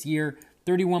runs this year,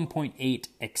 31.8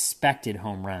 expected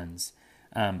home runs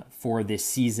for this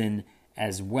season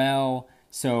as well.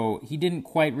 So he didn't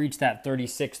quite reach that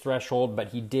 36 threshold, but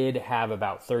he did have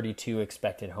about 32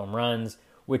 expected home runs,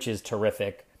 which is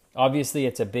terrific. Obviously,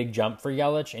 it's a big jump for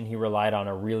Yelich, and he relied on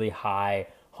a really high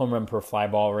home run per fly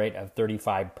ball rate of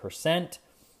 35%.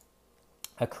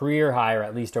 A career high, or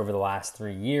at least over the last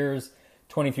 3 years,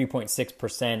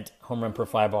 23.6% home run per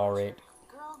fly ball rate.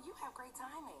 Girl, you have great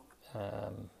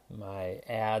timing. My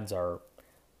ads are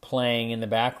playing in the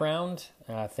background.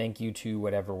 Thank you to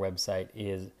whatever website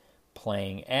is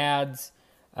playing ads.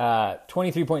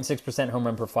 23.6% home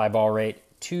run per fly ball rate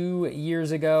 2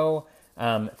 years ago.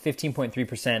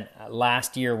 15.3%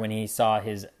 last year when he saw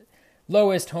his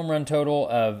lowest home run total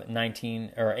of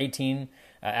 18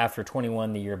 after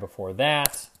 21 the year before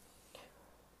that.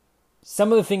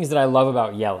 Some of the things that I love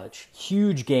about Yelich: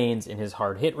 huge gains in his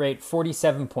hard hit rate,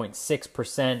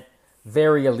 47.6%,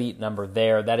 very elite number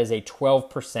there. That is a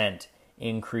 12%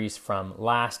 increase from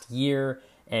last year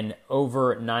and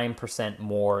over 9%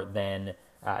 more than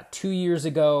 2 years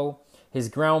ago. His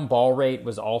ground ball rate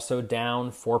was also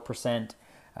down 4%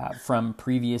 from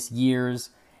previous years.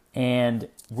 And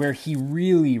where he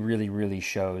really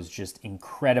shows just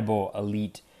incredible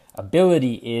elite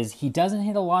ability is he doesn't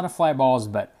hit a lot of fly balls,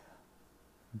 but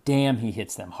damn, he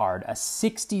hits them hard. A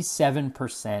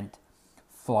 67%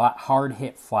 hard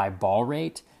hit fly ball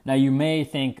rate. Now you may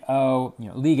think,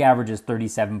 league average is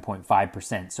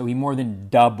 37.5%, so he more than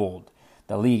doubled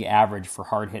the league average for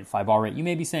hard hit fly ball rate. You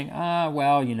may be saying, a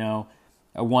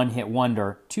one-hit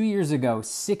wonder. 2 years ago,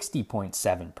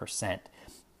 60.7%.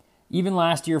 Even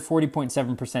last year,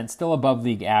 40.7%, still above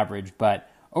league average, but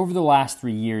over the last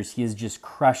 3 years, he is just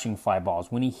crushing fly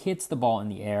balls. When he hits the ball in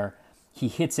the air, he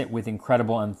hits it with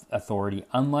incredible authority,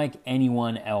 unlike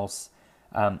anyone else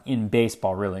in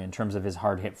baseball, really, in terms of his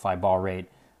hard hit fly ball rate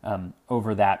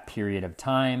over that period of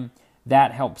time.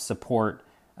 That helps support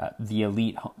the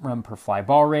elite home run per fly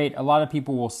ball rate. A lot of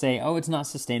people will say, it's not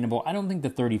sustainable. I don't think the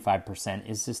 35%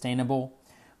 is sustainable,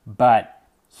 but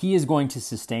he is going to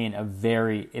sustain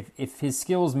if his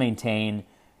skills maintain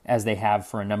as they have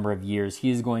for a number of years, he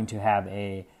is going to have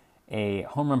a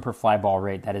home run per fly ball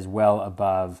rate that is well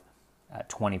above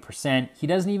 20%. He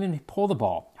doesn't even pull the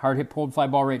ball. Hard hit pulled fly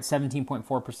ball rate,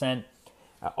 17.4%,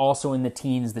 also in the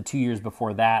teens the 2 years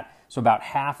before that. So about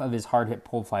half of his hard hit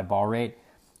pulled fly ball rate.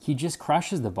 He just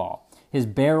crushes the ball. His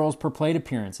barrels per plate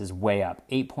appearance is way up,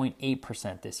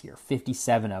 8.8% this year,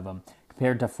 57 of them,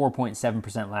 compared to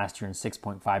 4.7% last year and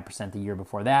 6.5% the year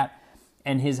before that.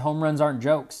 And his home runs aren't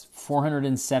jokes.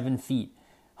 407 feet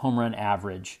home run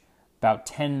average, about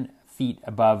 10 feet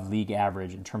above league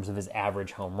average in terms of his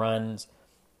average home runs.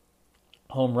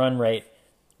 Home run rate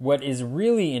what is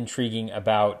really intriguing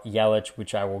about Yelich,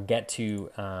 which I will get to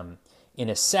in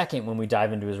a second when we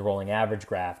dive into his rolling average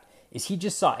graph, is he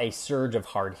just saw a surge of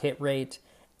hard hit rate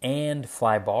and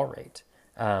fly ball rate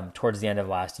towards the end of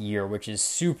last year, which is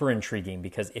super intriguing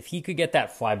because if he could get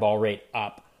that fly ball rate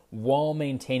up while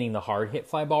maintaining the hard hit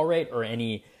fly ball rate or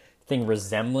anything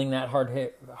resembling that hard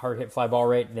hit fly ball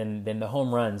rate, then the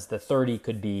home runs, the 30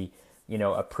 could be,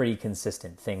 a pretty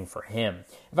consistent thing for him.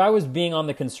 If I was being on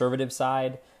the conservative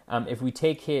side, if we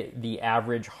take the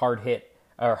average hard hit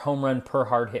or home run per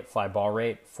hard hit fly ball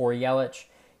rate for Yelich,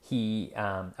 he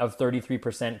of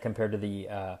 33% compared to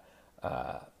the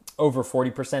over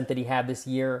 40% that he had this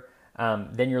year,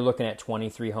 then you're looking at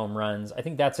 23 home runs. I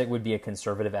think would be a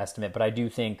conservative estimate, but I do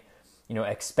think,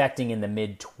 expecting in the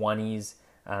mid 20s,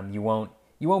 you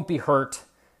won't be hurt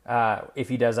if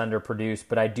he does underproduce.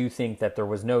 But I do think that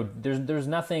there's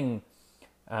nothing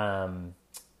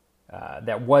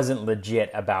that wasn't legit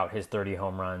about his 30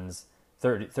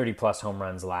 plus home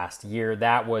runs last year.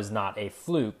 That was not a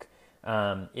fluke.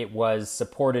 It was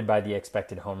supported by the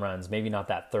expected home runs. Maybe not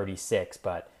that 36,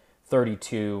 but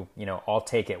 32, I'll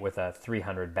take it with a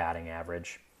 300 batting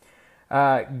average.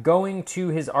 Going to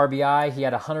his RBI, he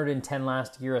had 110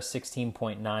 last year, a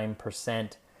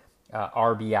 16.9%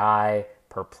 RBI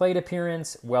per plate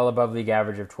appearance, well above league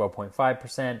average of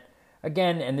 12.5%.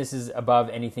 Again, and this is above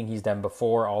anything he's done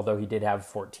before, although he did have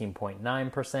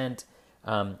 14.9%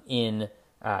 in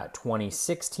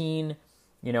 2016.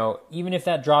 Even if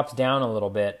that drops down a little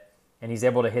bit and he's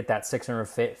able to hit that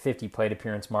 650 plate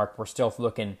appearance mark, we're still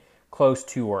looking close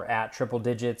to or at triple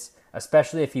digits,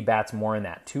 especially if he bats more in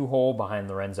that 2-hole behind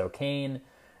Lorenzo Cain.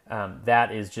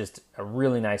 That is just a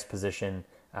really nice position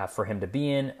for him to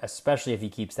be in, especially if he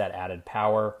keeps that added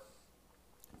power.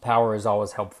 Power is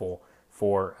always helpful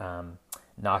for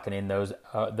knocking in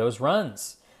those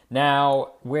runs.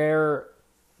 Now, where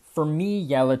for me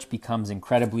Yelich becomes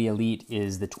incredibly elite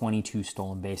is the 22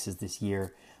 stolen bases this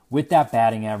year. With that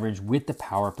batting average, with the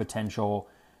power potential,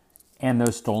 and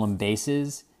those stolen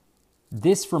bases,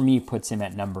 this for me puts him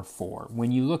at number 4.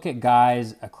 When you look at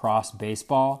guys across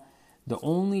baseball, the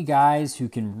only guys who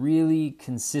can really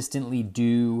consistently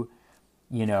do,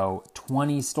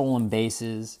 20 stolen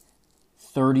bases,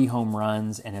 30 home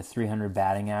runs, and a 300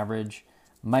 batting average,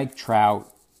 Mike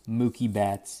Trout, Mookie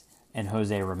Betts, and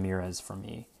Jose Ramirez for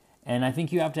me. And I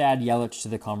think you have to add Yelich to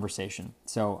the conversation.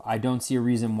 So I don't see a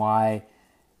reason why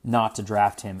not to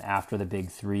draft him after the big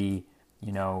 3.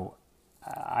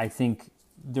 I think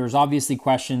there's obviously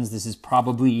questions. This is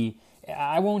probably,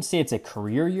 I won't say it's a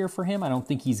career year for him. I don't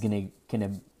think he's going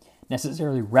to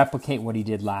necessarily replicate what he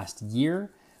did last year.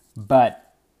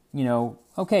 But,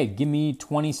 okay, give me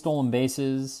 20 stolen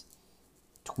bases,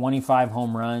 25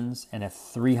 home runs, and a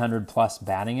 300-plus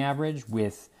batting average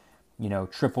with,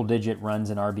 triple-digit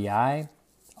runs and RBI.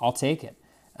 I'll take it.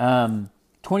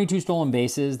 22 stolen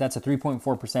bases, that's a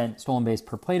 3.4% stolen base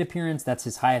per plate appearance. That's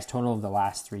his highest total of the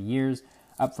last 3 years,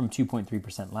 up from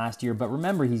 2.3% last year. But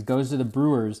remember, he goes to the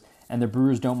Brewers, and the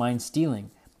Brewers don't mind stealing.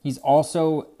 He's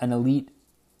also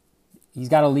he's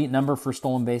got elite number for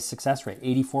stolen base success rate,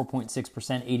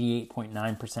 84.6%,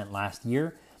 88.9% last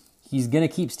year. He's going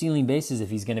to keep stealing bases if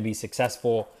he's going to be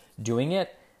successful doing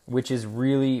it, which is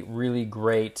really, really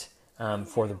great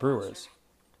for the Brewers.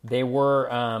 They were,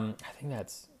 I think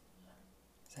is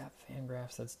that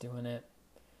Fangraphs that's doing it?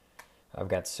 I've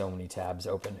got so many tabs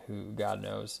open, who God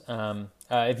knows.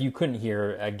 If you couldn't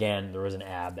hear, again, there was an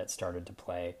ad that started to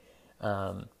play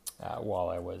while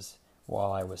I was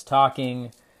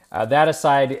talking. That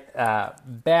aside,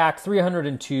 back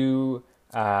 302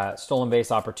 stolen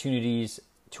base opportunities,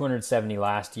 270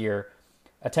 last year.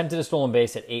 Attempted a stolen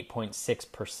base at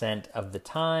 8.6% of the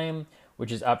time,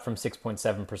 which is up from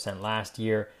 6.7% last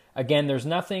year. Again, there's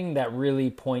nothing that really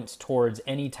points towards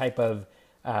any type of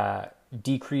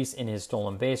decrease in his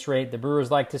stolen base rate. The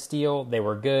Brewers like to steal. They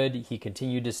were good. He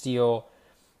continued to steal.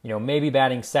 Maybe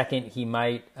batting second, he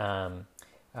might,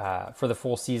 for the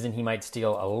full season, he might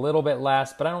steal a little bit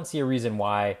less, but I don't see a reason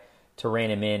why to rein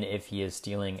him in if he is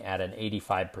stealing at an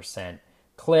 85%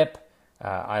 clip.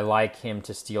 I like him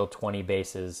to steal 20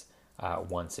 bases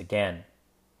once again.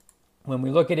 When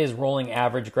we look at his rolling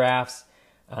average graphs,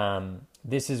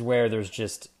 this is where there's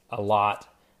just a lot.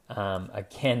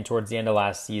 Again, towards the end of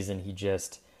last season, he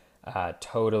just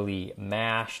totally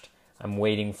mashed. I'm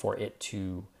waiting for it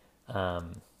to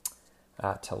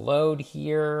load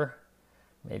here.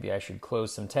 Maybe I should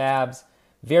close some tabs.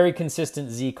 Very consistent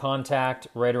Z contact,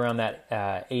 right around that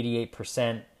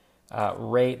 88%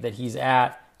 rate that he's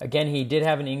at. Again, he did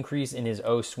have an increase in his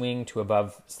O swing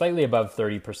to slightly above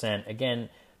 30%. Again,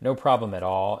 no problem at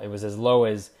all. It was as low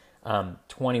as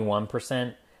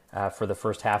 21% for the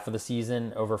first half of the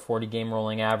season, over 40 game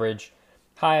rolling average.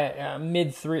 High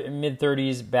mid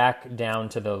 30s back down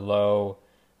to the low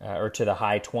or to the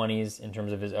high 20s in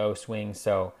terms of his O swing.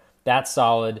 So that's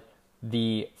solid.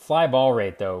 The fly ball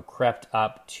rate, though, crept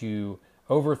up to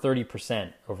over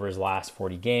 30% over his last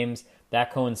 40 games.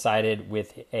 That coincided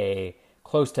with a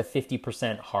close to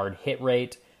 50% hard hit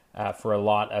rate for a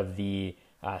lot of the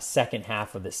second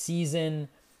half of the season.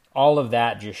 All of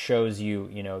that just shows you,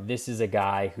 this is a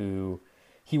guy who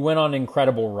he went on an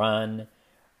incredible run.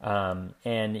 And,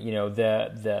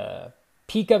 the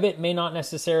peak of it may not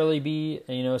necessarily be,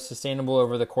 sustainable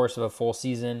over the course of a full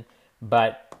season,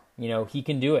 but, he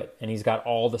can do it. And he's got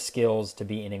all the skills to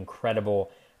be an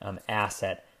incredible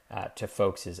asset to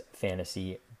folks'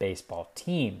 fantasy baseball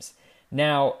teams.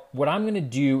 Now, what I'm going to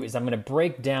do is I'm going to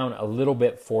break down a little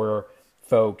bit for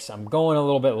folks. I'm going a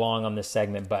little bit long on this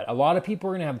segment, but a lot of people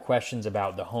are going to have questions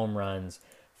about the home runs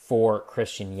for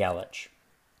Christian Yelich.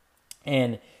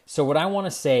 And so what I want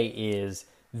to say is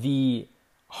the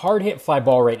hard hit fly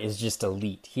ball rate is just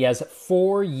elite. He has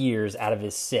 4 years out of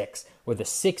his 6 with a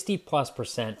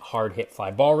 60+% hard hit fly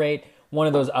ball rate. One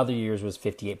of those other years was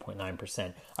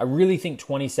 58.9%. I really think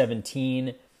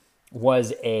 2017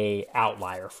 was a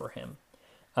outlier for him.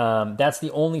 That's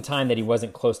the only time that he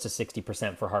wasn't close to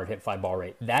 60% for hard hit fly ball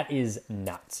rate. That is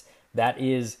nuts. That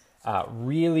is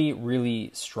really,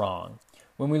 really strong.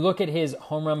 When we look at his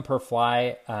home run per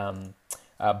fly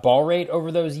ball rate over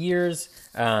those years,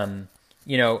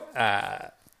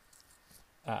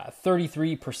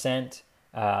 33%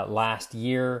 last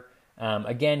year.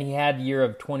 Again, he had a year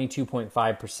of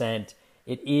 22.5%.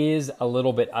 It is a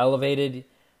little bit elevated,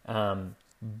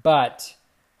 but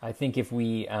I think if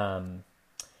we,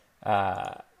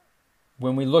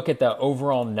 when we look at the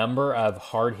overall number of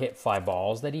hard hit fly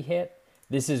balls that he hit,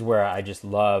 this is where I just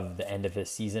love the end of his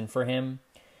season for him.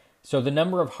 So the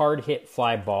number of hard hit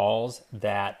fly balls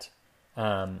that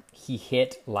he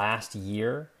hit last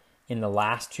year in the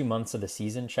last 2 months of the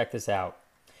season, check this out.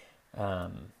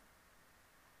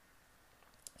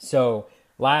 So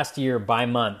last year by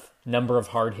month, number of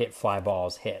hard hit fly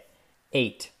balls hit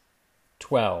 8,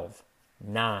 12,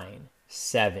 9,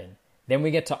 7. Then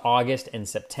we get to August and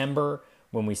September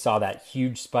when we saw that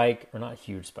huge spike, or not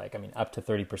huge spike, up to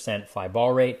 30% fly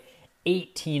ball rate,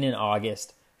 18 in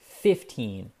August,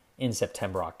 15 in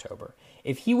September, October.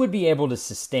 If he would be able to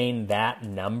sustain that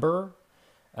number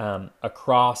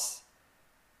across,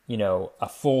 a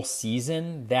full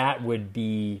season, that would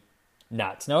be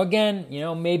nuts. Now, again,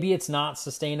 maybe it's not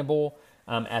sustainable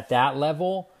at that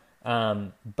level,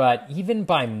 but even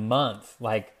by month,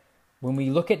 like when we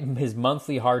look at his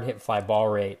monthly hard hit fly ball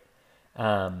rate,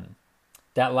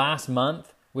 that last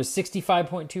month was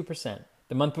 65.2%.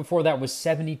 The month before that was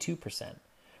 72%,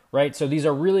 right? So these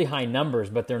are really high numbers,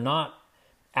 but they're not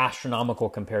astronomical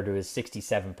compared to his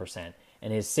 67%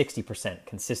 and his 60%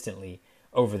 consistently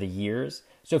over the years.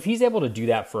 So if he's able to do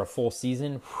that for a full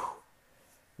season,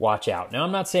 watch out. Now,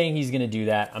 I'm not saying he's going to do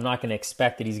that. I'm not going to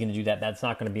expect that he's going to do that. That's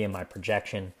not going to be in my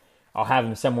projection. I'll have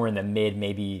him somewhere in the mid,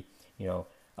 maybe, a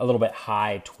little bit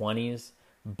high 20s.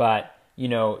 But,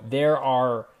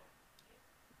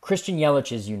 Christian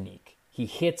Yelich is unique. He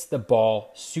hits the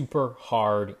ball super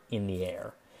hard in the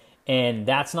air. And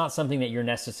that's not something that you're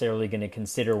necessarily going to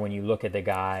consider when you look at the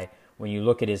guy, when you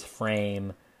look at his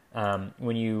frame,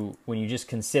 when you just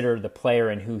consider the player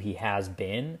and who he has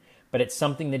been. But it's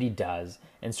something that he does.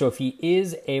 And so if he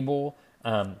is able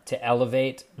to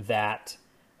elevate that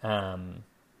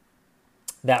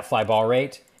fly ball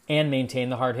rate and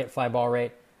maintain the hard hit fly ball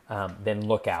rate, then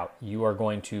look out. You are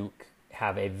going to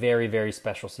have a very, very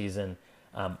special season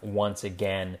once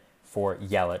again for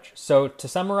Yelich. So to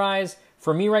summarize,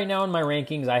 for me right now in my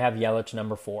rankings, I have Yelich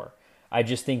number 4. I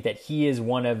just think that he is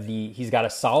he's got a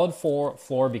solid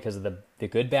floor because of the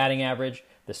good batting average,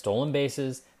 the stolen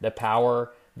bases, the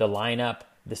power, the lineup,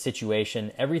 the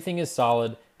situation. Everything is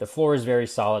solid. The floor is very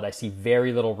solid. I see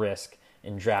very little risk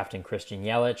in drafting Christian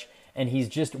Yelich. And he's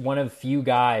just one of few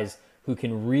guys who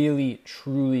can really,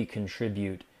 truly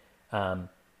contribute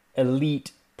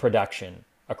elite production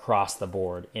across the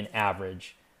board in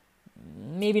average.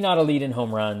 Maybe not elite in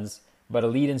home runs, but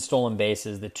elite in stolen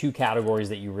bases, the two categories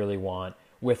that you really want,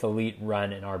 with elite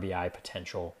run and RBI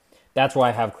potential. That's why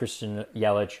I have Christian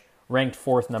Yelich ranked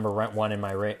 4th, number 1 in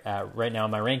my right now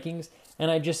in my rankings.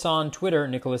 And I just saw on Twitter,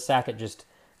 Nicholas Sackett just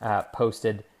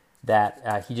posted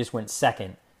that he just went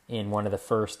 2nd in one of the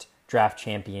first draft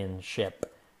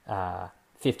championship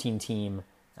 15-team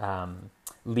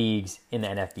leagues in the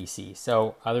NFBC.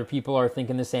 So other people are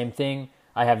thinking the same thing.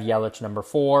 I have Yelich number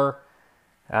 4.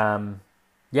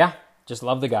 Just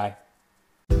love the guy.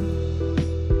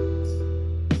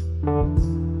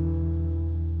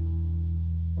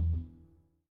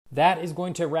 That is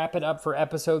going to wrap it up for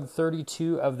episode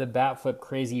 32 of the Batflip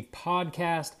Crazy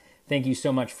podcast. Thank you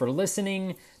so much for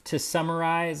listening. To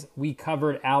summarize, we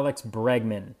covered Alex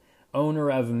Bregman, owner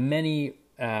of many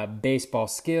baseball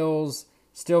skills,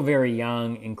 still very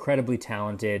young, incredibly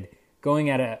talented, going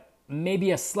at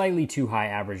maybe a slightly too high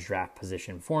average draft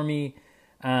position for me.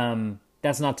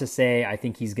 That's not to say I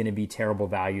think he's going to be terrible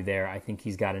value there. I think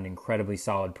he's got an incredibly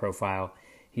solid profile.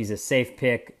 He's a safe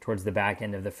pick towards the back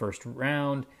end of the first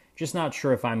round. Just not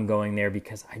sure if I'm going there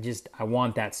because I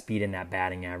want that speed and that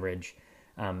batting average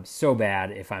so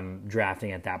bad if I'm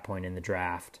drafting at that point in the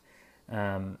draft.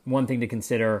 One thing to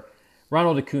consider,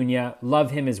 Ronald Acuna,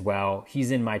 love him as well.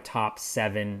 He's in my top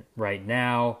 7 right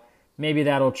now. Maybe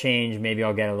that'll change. Maybe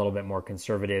I'll get a little bit more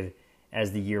conservative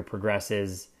as the year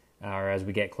progresses or as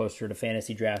we get closer to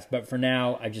fantasy drafts. But for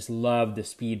now, I just love the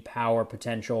speed, power,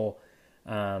 potential.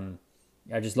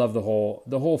 I just love the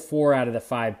whole 4 out of the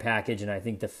 5 package, and I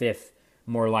think the 5th,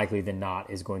 more likely than not,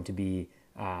 is going to be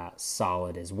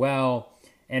solid as well.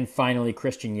 And finally,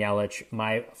 Christian Yelich,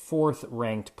 my 4th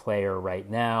ranked player right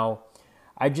now.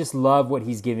 I just love what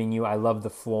he's giving you. I love the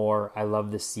floor. I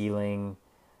love the ceiling.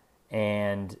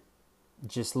 And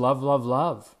just love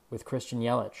with Christian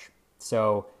Yelich.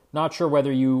 So not sure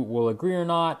whether you will agree or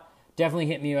not. Definitely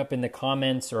hit me up in the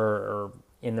comments or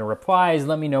in the replies.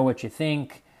 Let me know what you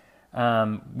think.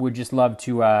 Would just love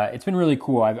to. It's been really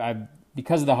cool. I've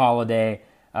because of the holiday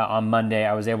on Monday,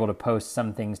 I was able to post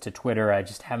some things to Twitter. I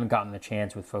just haven't gotten the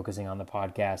chance with focusing on the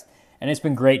podcast. And it's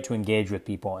been great to engage with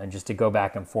people and just to go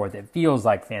back and forth. It feels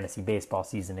like fantasy baseball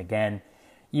season again,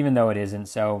 even though it isn't.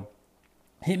 So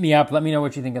hit me up. Let me know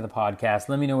what you think of the podcast.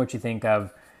 Let me know what you think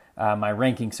of my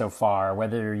ranking so far,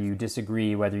 whether you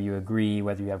disagree, whether you agree,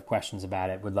 whether you have questions about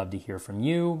it. Would love to hear from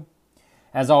you.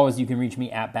 As always, you can reach me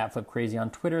at BatFlipCrazy on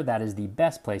Twitter. That is the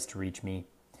best place to reach me.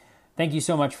 Thank you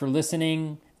so much for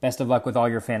listening. Best of luck with all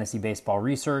your fantasy baseball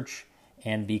research,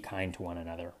 and be kind to one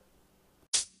another.